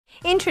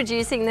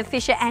Introducing the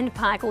Fisher &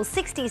 Paykel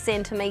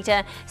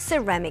 60cm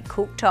ceramic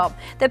cooktop,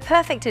 the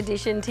perfect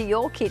addition to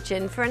your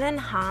kitchen for an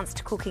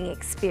enhanced cooking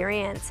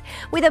experience.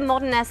 With a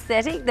modern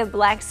aesthetic, the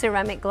black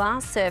ceramic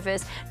glass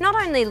surface not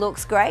only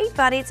looks great,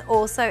 but it's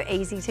also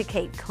easy to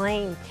keep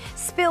clean.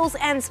 Spills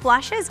and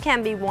splashes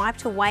can be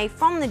wiped away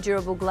from the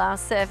durable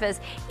glass surface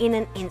in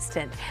an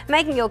instant,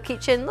 making your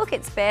kitchen look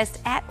its best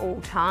at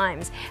all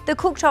times. The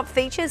cooktop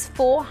features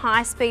 4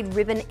 high-speed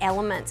ribbon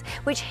elements,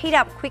 which heat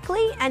up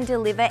quickly and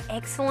deliver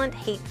excellent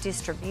heat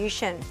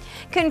distribution.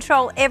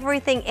 Control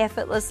everything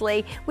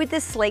effortlessly with the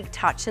sleek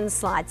touch and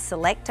slide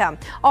selector,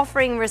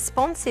 offering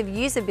responsive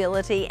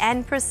usability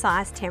and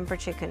precise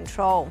temperature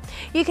control.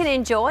 You can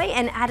enjoy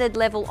an added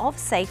level of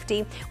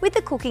safety with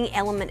the cooking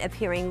element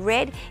appearing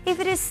red if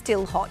it is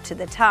still hot to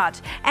the touch,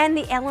 and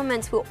the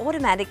elements will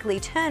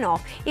automatically turn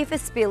off if a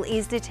spill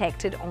is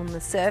detected on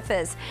the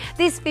surface.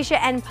 This Fisher &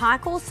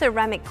 Paykel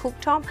ceramic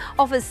cooktop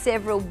offers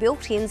several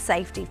built-in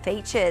safety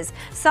features,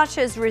 such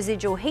as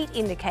residual heat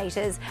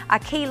indicators, a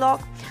key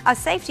lock, a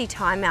safety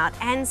timeout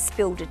and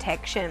spill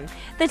detection.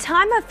 The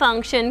timer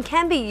function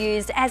can be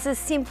used as a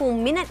simple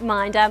minute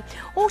minder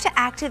or to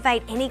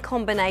activate any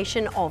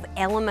combination of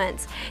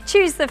elements.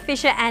 Choose the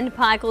Fisher &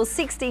 Paykel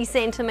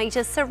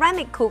 60cm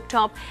ceramic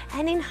cooktop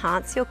and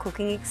enhance your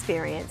cooking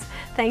experience.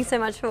 Thanks so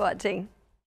much for watching.